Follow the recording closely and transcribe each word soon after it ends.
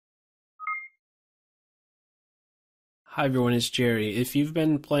Hi everyone, it's Jerry. If you've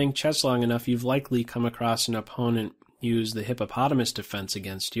been playing chess long enough, you've likely come across an opponent use the Hippopotamus Defense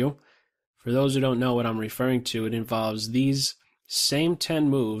against you. For those who don't know what I'm referring to, it involves these same 10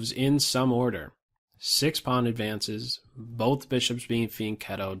 moves in some order. 6 pawn advances, both bishops being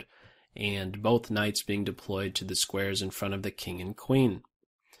fianchettoed, and both knights being deployed to the squares in front of the king and queen.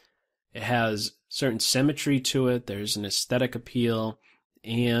 It has certain symmetry to it, there's an aesthetic appeal,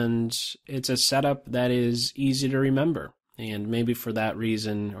 and it's a setup that is easy to remember. And maybe for that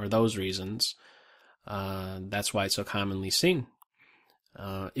reason, or those reasons, that's why it's so commonly seen.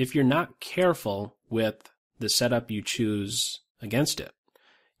 If you're not careful with the setup you choose against it,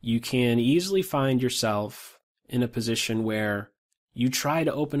 you can easily find yourself in a position where you try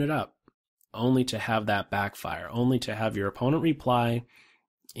to open it up, only to have that backfire, only to have your opponent reply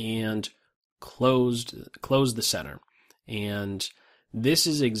and close the center. And this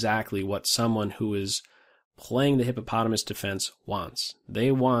is exactly what someone who is playing the Hippopotamus Defense wants.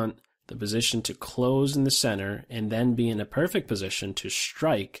 They want the position to close in the center and then be in a perfect position to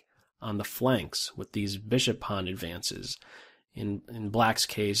strike on the flanks with these bishop pawn advances. In Black's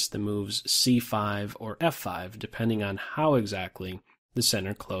case, the moves c5 or f5, depending on how exactly the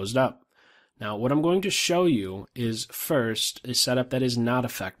center closed up. Now, what I'm going to show you is first a setup that is not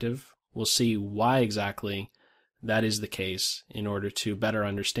effective. We'll see why exactly that is the case in order to better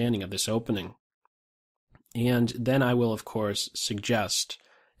understanding of this opening. And then I will, of course, suggest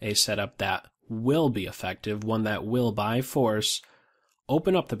a setup that will be effective, one that will, by force,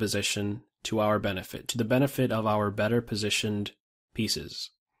 open up the position to our benefit, to the benefit of our better positioned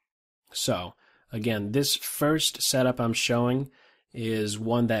pieces. So, again, this first setup I'm showing is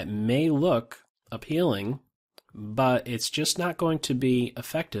one that may look appealing, but it's just not going to be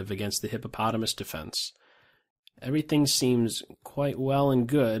effective against the Hippopotamus Defense. Everything seems quite well and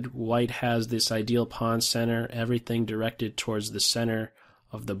good. White has this ideal pawn center, everything directed towards the center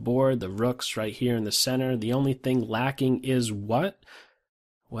of the board, the rook's right here in the center. The only thing lacking is what?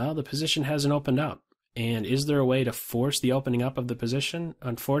 Well, the position hasn't opened up. And is there a way to force the opening up of the position?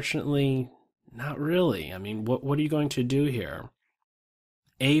 Unfortunately, not really. I mean, what are you going to do here?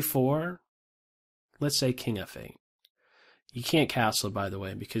 A4? Let's say king f8. You can't castle, by the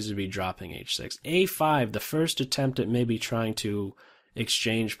way, because you'd be dropping h6. a5, the first attempt at maybe trying to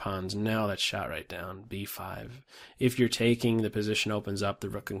exchange pawns. Now that's shot right down. b5. If you're taking, the position opens up, the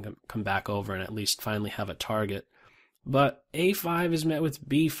rook can come back over and at least finally have a target. But a5 is met with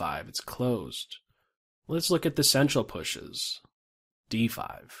b5. It's closed. Let's look at the central pushes.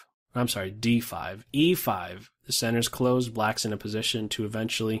 d5. I'm sorry, d5. e5. The center's closed. Black's in a position to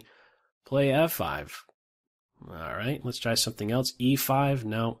eventually play f5. All right, let's try something else. e5.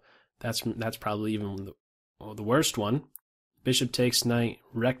 No, that's probably even the worst one. Bishop takes knight,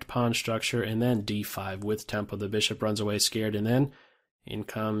 wrecked pawn structure, and then d5 with tempo. The bishop runs away scared, and then in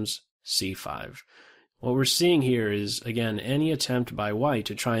comes c5. What we're seeing here is, again, any attempt by white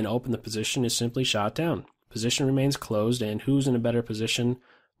to try and open the position is simply shot down. Position remains closed, and who's in a better position?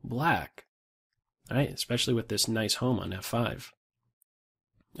 Black. All right, especially with this nice home on f5.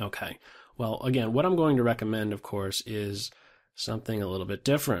 Okay. Well, again, what I'm going to recommend, of course, is something a little bit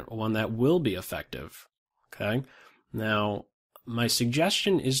different, one that will be effective. Okay? Now, my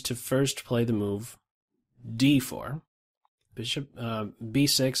suggestion is to first play the move d4, bishop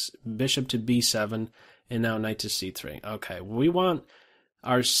b6, bishop to b7, and now knight to c3. Okay, we want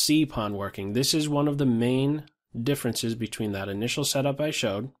our c pawn working. This is one of the main differences between that initial setup I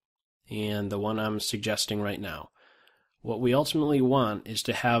showed and the one I'm suggesting right now. What we ultimately want is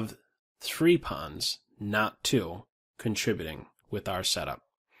to have 3 pawns, not 2, contributing with our setup.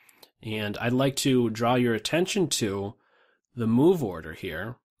 And I'd like to draw your attention to the move order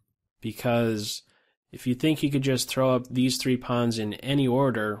here, because if you think you could just throw up these 3 pawns in any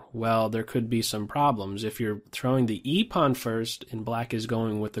order, well, there could be some problems. If you're throwing the e pawn first, and Black is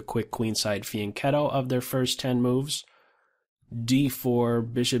going with a quick queenside fianchetto of their first 10 moves,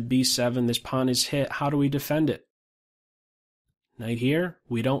 d4, bishop b7, this pawn is hit. How do we defend it? Knight here,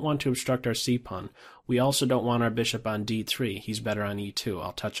 we don't want to obstruct our c-pawn. We also don't want our bishop on d3. He's better on e2.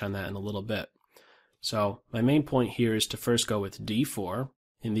 I'll touch on that in a little bit. So my main point here is to first go with d4.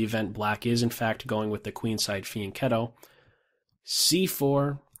 In the event Black is in fact going with the queenside fianchetto.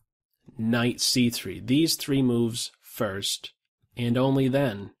 c4, knight c3. These 3 moves first, and only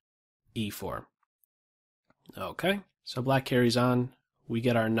then e4. Okay, so Black carries on. We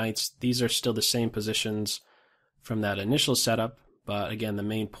get our knights. These are still the same positions from that initial setup, but again, the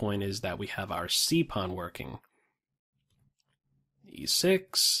main point is that we have our c-pawn working.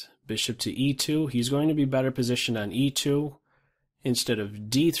 e6, bishop to e2. He's going to be better positioned on e2 instead of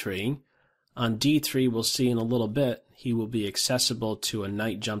d3. On d3, we'll see in a little bit, he will be accessible to a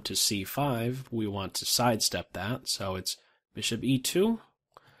knight jump to c5. We want to sidestep that, so it's bishop e2,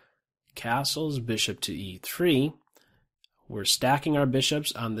 castles, bishop to e3. We're stacking our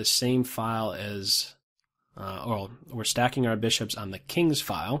bishops on the same file as, we're stacking our bishops on the king's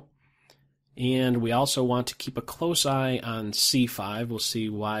file. And we also want to keep a close eye on c5. We'll see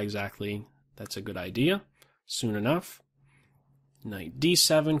why exactly that's a good idea soon enough. Knight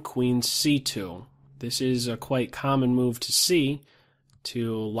d7, queen c2. This is a quite common move to see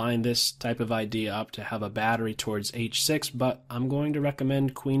to line this type of idea up to have a battery towards h6, but I'm going to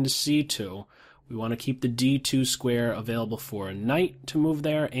recommend queen to c2. We want to keep the d2 square available for a knight to move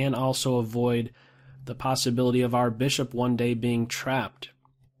there and also avoid the possibility of our bishop one day being trapped.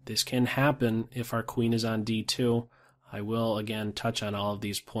 This can happen if our queen is on d2. I will again touch on all of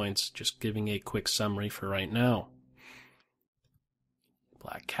these points, just giving a quick summary for right now.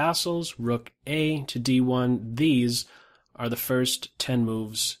 Black castles, rook a to d1. These are the first 10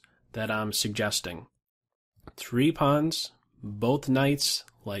 moves that I'm suggesting. 3 pawns, both knights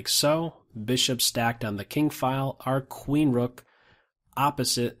like so, bishop stacked on the king file, our queen rook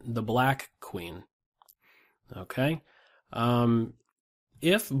opposite the black queen. Okay?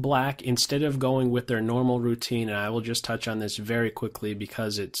 If black, instead of going with their normal routine, and I will just touch on this very quickly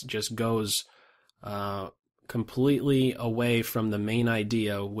because it just goes completely away from the main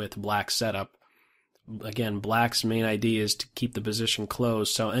idea with black's setup. Again, black's main idea is to keep the position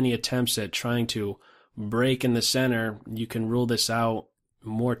closed, so any attempts at trying to break in the center, you can rule this out.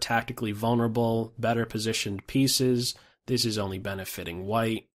 More tactically vulnerable, better positioned pieces. This is only benefiting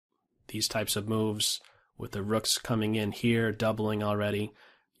white. These types of moves, with the rooks coming in here, doubling already,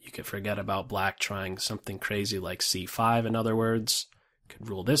 you could forget about black trying something crazy like c5, in other words. You could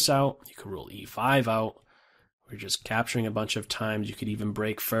rule this out. You could rule e5 out. We're just capturing a bunch of times. You could even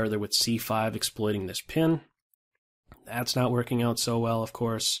break further with c5, exploiting this pin. That's not working out so well, of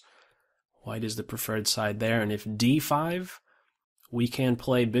course. White is the preferred side there. And if d5, we can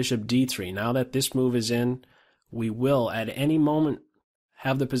play bishop d3. Now that this move is in, we will at any moment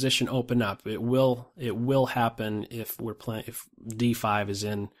have the position open up. It will happen if if d5 is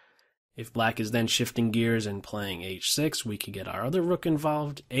in. If black is then shifting gears and playing h6, we could get our other rook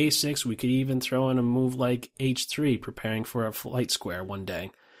involved. a6, we could even throw in a move like h3, preparing for a flight square one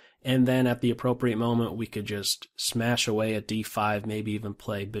day. And then at the appropriate moment, we could just smash away at d5, maybe even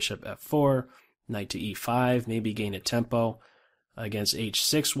play bishop f4, knight to e5, maybe gain a tempo against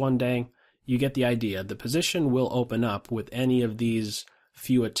h6 one day. You get the idea. The position will open up with any of these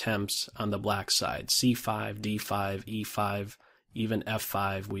few attempts on the black side. c5, d5, e5, even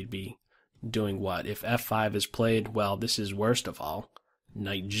f5, we'd be doing what? If f5 is played, well, this is worst of all.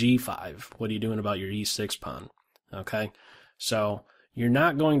 Knight g5. What are you doing about your e6 pawn? Okay? So you're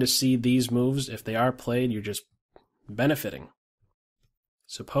not going to see these moves. If they are played, you're just benefiting.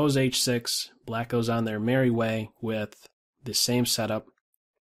 Suppose h6, black goes on their merry way with the same setup.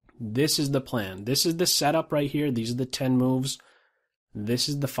 This is the plan. This is the setup right here. These are the 10 moves. This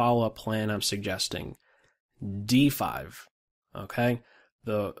is the follow-up plan I'm suggesting. d5. Okay?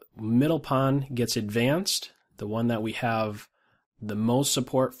 The middle pawn gets advanced, the one that we have the most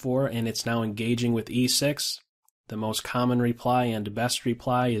support for, and it's now engaging with e6. The most common reply and best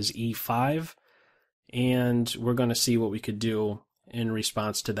reply is e5, and we're going to see what we could do in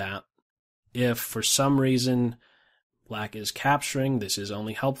response to that. If for some reason black is capturing, this is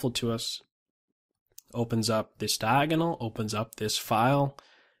only helpful to us. Opens up this diagonal, opens up this file,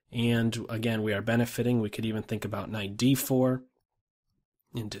 and again, we are benefiting. We could even think about knight d4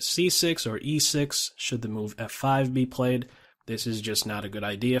 into c6 or e6 should the move f5 be played. This is just not a good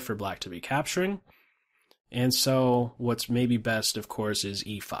idea for black to be capturing. And so what's maybe best, of course, is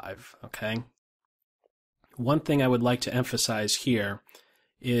e5, okay? One thing I would like to emphasize here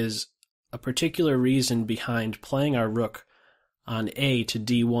is a particular reason behind playing our rook on a to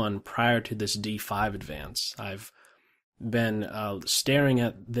d1 prior to this d5 advance. I've been staring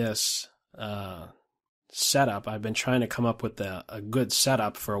at this setup. I've been trying to come up with a good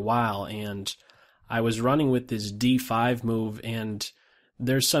setup for a while, and I was running with this d5 move, and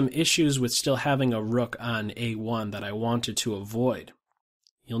there's some issues with still having a rook on a1 that I wanted to avoid.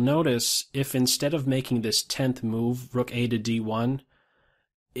 You'll notice if instead of making this 10th move, rook a to d1,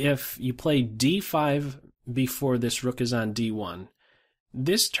 if you play d5 before this rook is on d1,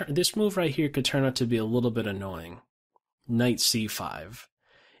 this move right here could turn out to be a little bit annoying. Knight c5.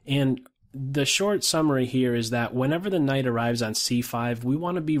 And the short summary here is that whenever the knight arrives on c5, we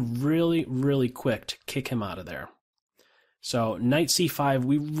want to be really, really quick to kick him out of there. So knight c5,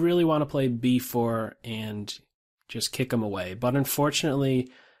 we really want to play b4 and just kick him away. But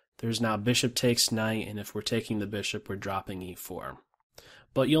unfortunately, there's now bishop takes knight, and if we're taking the bishop, we're dropping e4.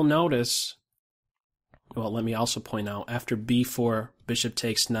 But you'll notice, well, let me also point out, after b4, bishop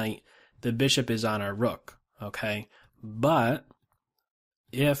takes knight, the bishop is on our rook, okay? But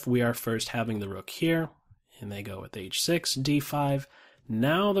if we are first having the rook here, and they go with h6, d5,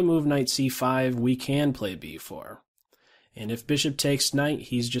 now the move knight c5, we can play b4. And if bishop takes knight,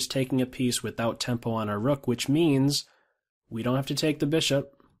 he's just taking a piece without tempo on our rook, which means we don't have to take the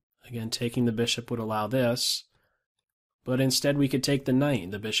bishop. Again, taking the bishop would allow this. But instead we could take the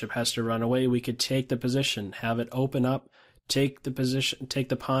knight. The bishop has to run away. We could take the position, have it open up, take the position, take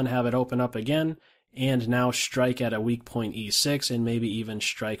the pawn, have it open up again, and now strike at a weak point e6, and maybe even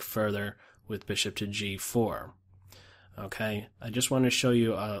strike further with bishop to g4. Okay, I just want to show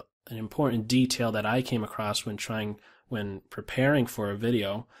you an important detail that I came across when preparing for a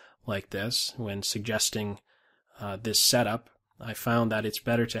video like this, when suggesting this setup. I found that it's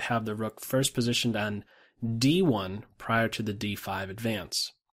better to have the rook first positioned on d1 prior to the d5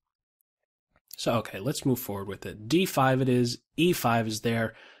 advance. So okay, let's move forward with it. d5 it is, e5 is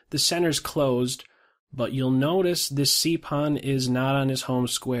there, the center's closed, but you'll notice this c-pawn is not on his home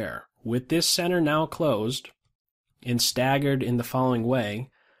square. With this center now closed and staggered in the following way,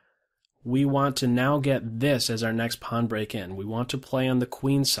 we want to now get this as our next pawn break in. We want to play on the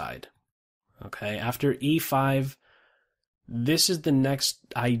queen side. Okay, after e5, this is the next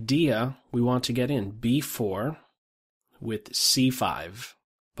idea we want to get in, b4 with c5.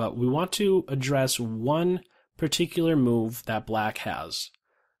 But we want to address one particular move that black has.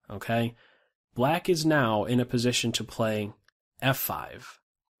 Okay, black is now in a position to play f5.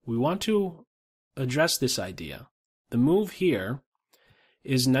 We want to address this idea. The move here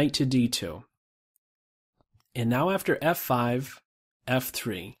is knight to d2. And now after f5,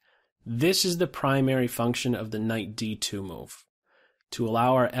 f3, this is the primary function of the knight d2 move, to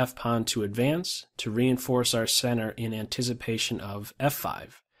allow our f-pawn to advance, to reinforce our center in anticipation of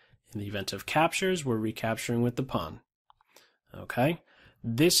f5. In the event of captures, we're recapturing with the pawn. Okay?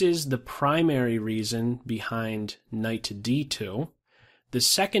 This is the primary reason behind knight to d2. The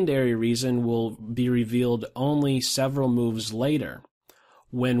secondary reason will be revealed only several moves later.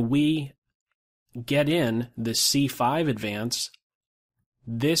 When we get in the c5 advance,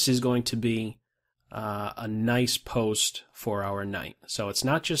 this is going to be a nice post for our knight. So it's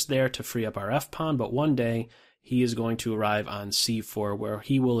not just there to free up our f-pawn, but one day he is going to arrive on c4 where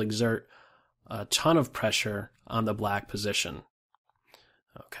he will exert a ton of pressure on the black position.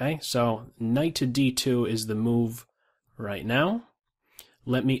 Okay, so knight to d2 is the move right now.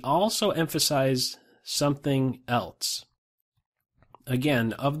 Let me also emphasize something else.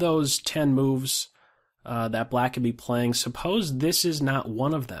 Again, of those 10 moves that black could be playing, suppose this is not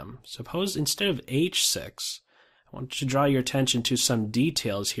one of them. Suppose instead of h6, I want to draw your attention to some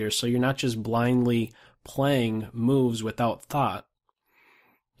details here so you're not just blindly playing moves without thought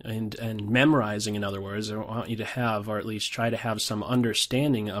and memorizing, in other words. I want you to have, or at least try to have, some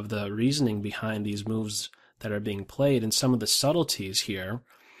understanding of the reasoning behind these moves that are being played and some of the subtleties here.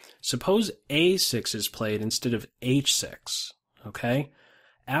 Suppose a6 is played instead of h6, okay?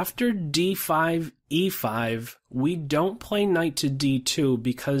 After d5, e5, we don't play knight to d2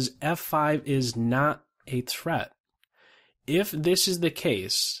 because f5 is not a threat. If this is the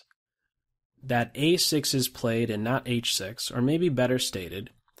case, that a6 is played and not h6, or maybe better stated,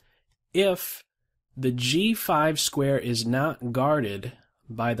 if the g5 square is not guarded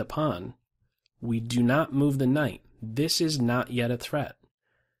by the pawn, we do not move the knight. This is not yet a threat.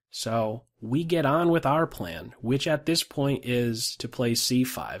 So we get on with our plan, which at this point is to play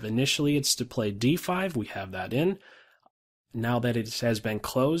c5. Initially it's to play d5, we have that in. Now that it has been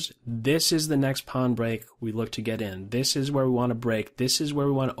closed, this is the next pawn break we look to get in. This is where we want to break, this is where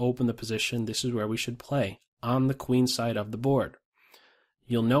we want to open the position, this is where we should play, on the queen side of the board.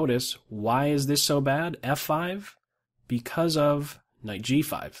 You'll notice, why is this so bad, f5? Because of knight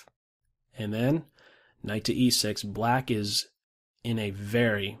g5. And then knight to e6, black is in a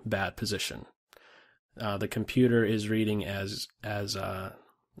very bad position. The computer is reading as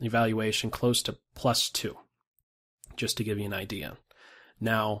evaluation close to +2, just to give you an idea.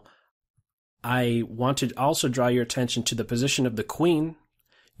 Now, I want to also draw your attention to the position of the queen.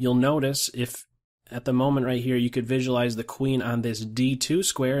 You'll notice if at the moment right here you could visualize the queen on this d2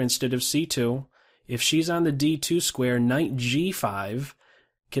 square instead of c2. If she's on the d2 square, knight g5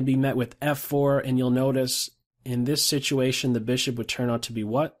 can be met with f4, and you'll notice in this situation the bishop would turn out to be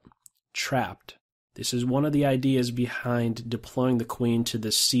what? Trapped. This is one of the ideas behind deploying the queen to the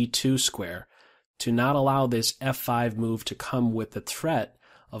c2 square, to not allow this f5 move to come with the threat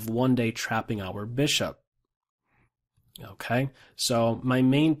of one day trapping our bishop. Okay, so my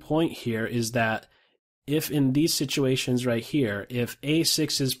main point here is that if in these situations right here, if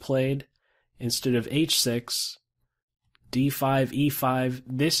a6 is played instead of h6, d5, e5,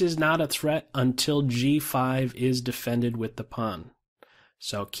 this is not a threat until g5 is defended with the pawn.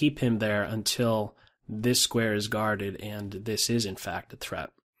 So keep him there until this square is guarded and this is in fact a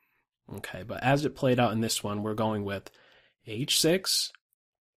threat. Okay, but as it played out in this one, we're going with h6,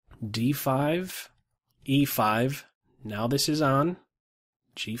 d5, e5. Now this is on.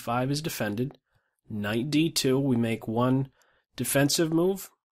 g5 is defended. Knight d2, we make one defensive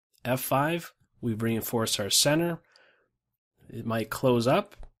move. f5, we reinforce our center. It might close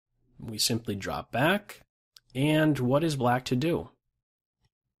up. We simply drop back. And what is black to do?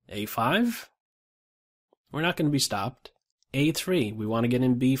 a5? We're not going to be stopped. a3, we want to get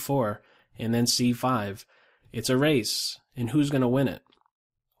in b4. And then c5. It's a race. And who's going to win it?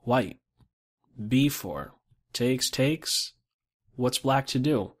 White. b4. Takes. What's black to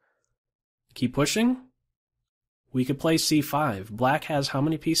do? Keep pushing? We could play c5. Black has how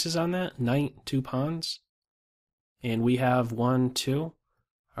many pieces on that? Knight, 2 pawns? And we have 1, 2.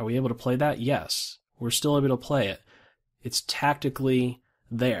 Are we able to play that? Yes. We're still able to play it. It's tactically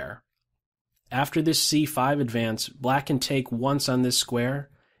there. After this c5 advance, black can take once on this square.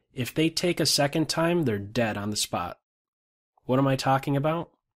 If they take a second time, they're dead on the spot. What am I talking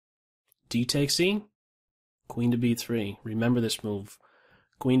about? D takes e. Queen to b3. Remember this move.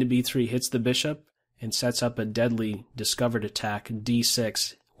 Queen to b3 hits the bishop and sets up a deadly discovered attack,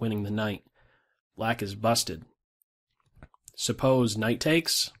 d6, winning the knight. Black is busted. Suppose knight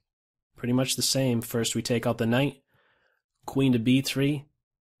takes. Pretty much the same. First we take out the knight. Queen to b3.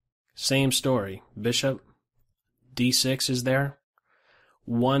 Same story. Bishop. d6 is there.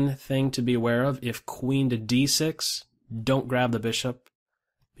 One thing to be aware of, if queen to d6, don't grab the bishop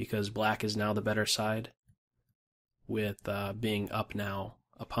because black is now the better side with being up now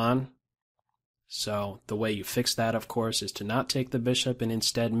a pawn. So the way you fix that, of course, is to not take the bishop and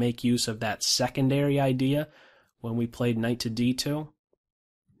instead make use of that secondary idea when we played knight to d2,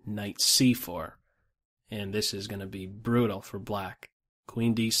 knight c4. And this is going to be brutal for black.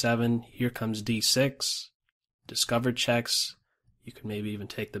 Queen d7, here comes d6, discovered checks. You can maybe even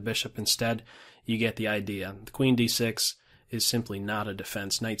take the bishop instead. You get the idea. The queen d6 is simply not a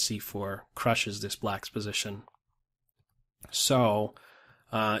defense. Knight c4 crushes this black's position. So,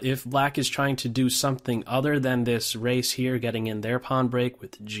 if black is trying to do something other than this race here, getting in their pawn break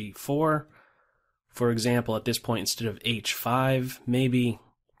with g4, for example, at this point, instead of h5, maybe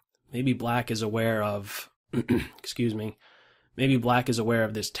black is aware of, excuse me, maybe black is aware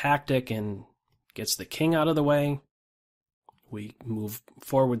of this tactic and gets the king out of the way. We move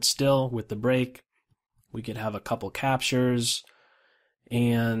forward still with the break. We could have a couple captures.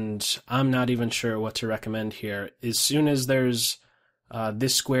 And I'm not even sure what to recommend here. As soon as there's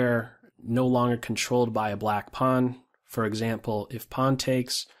this square no longer controlled by a black pawn, for example, if pawn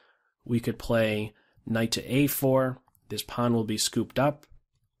takes, we could play knight to a4. This pawn will be scooped up.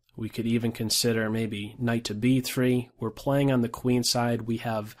 We could even consider maybe knight to b3. We're playing on the queen side. We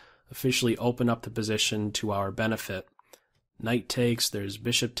have officially opened up the position to our benefit. Knight takes, there's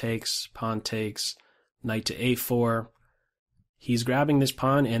bishop takes, pawn takes, knight to a4. He's grabbing this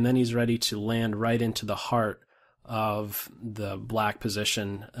pawn, and then he's ready to land right into the heart of the black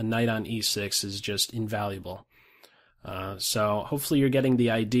position. A knight on e6 is just invaluable. So hopefully you're getting the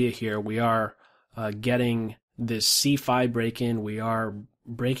idea here. We are getting this c5 break-in. We are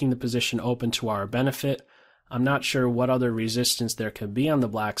breaking the position open to our benefit. I'm not sure what other resistance there could be on the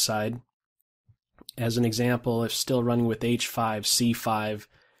black side. As an example, if still running with h5, c5,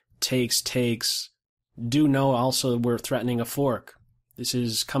 takes, do know also we're threatening a fork. This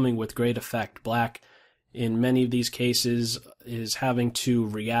is coming with great effect. Black, in many of these cases, is having to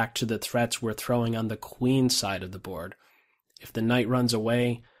react to the threats we're throwing on the queen side of the board. If the knight runs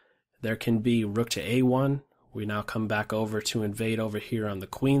away, there can be rook to a1. We now come back over to invade over here on the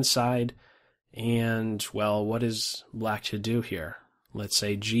queen side. And, well, what is black to do here? Let's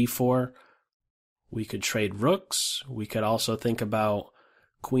say g4. We could trade rooks. We could also think about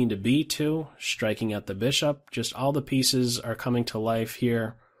queen to b2, striking at the bishop. Just all the pieces are coming to life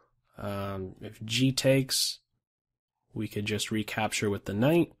here. If g takes, we could just recapture with the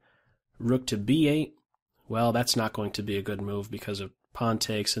knight. Rook to b8. Well, that's not going to be a good move because of pawn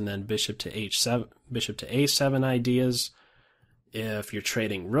takes and then bishop to h7, bishop to a7 ideas. If you're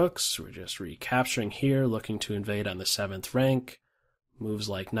trading rooks, we're just recapturing here, looking to invade on the 7th rank. Moves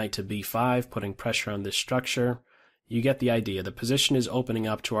like knight to b5, putting pressure on this structure. You get the idea. The position is opening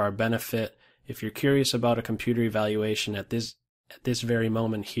up to our benefit. If you're curious about a computer evaluation at this very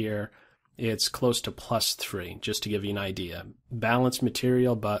moment here, it's close to +3, just to give you an idea. Balanced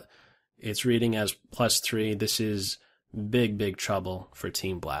material, but it's reading as +3. This is big trouble for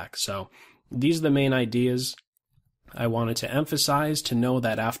Team Black. So these are the main ideas I wanted to emphasize, to know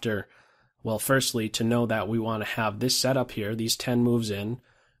that after, well, firstly, to know that we want to have this setup here, these 10 moves in,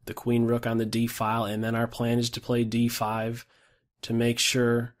 the queen rook on the d file, and then our plan is to play d5 to make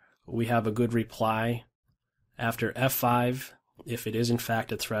sure we have a good reply after f5, if it is in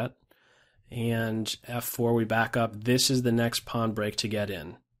fact a threat, and f4 we back up. This is the next pawn break to get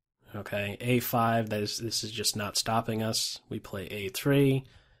in. Okay, a5, this is just not stopping us. We play a3,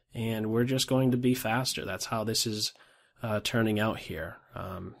 and we're just going to be faster. That's how this is turning out here.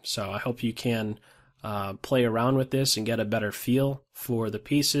 So I hope you can play around with this and get a better feel for the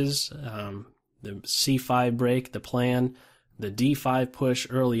pieces. The c5 break, the plan, the d5 push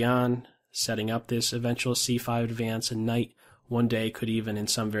early on, setting up this eventual c5 advance, and knight one day could even, in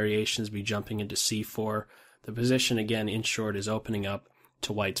some variations, be jumping into c4. The position, again, in short, is opening up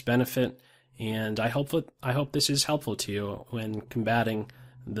to White's benefit, and I hope this is helpful to you when combating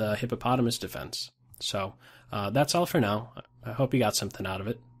the Hippopotamus defense. So that's all for now. I hope you got something out of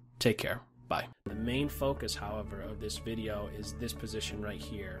it. Take care. Bye. The main focus, however, of this video is this position right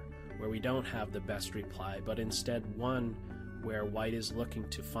here, where we don't have the best reply, but instead one where White is looking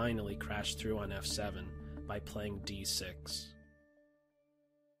to finally crash through on f7 by playing d6.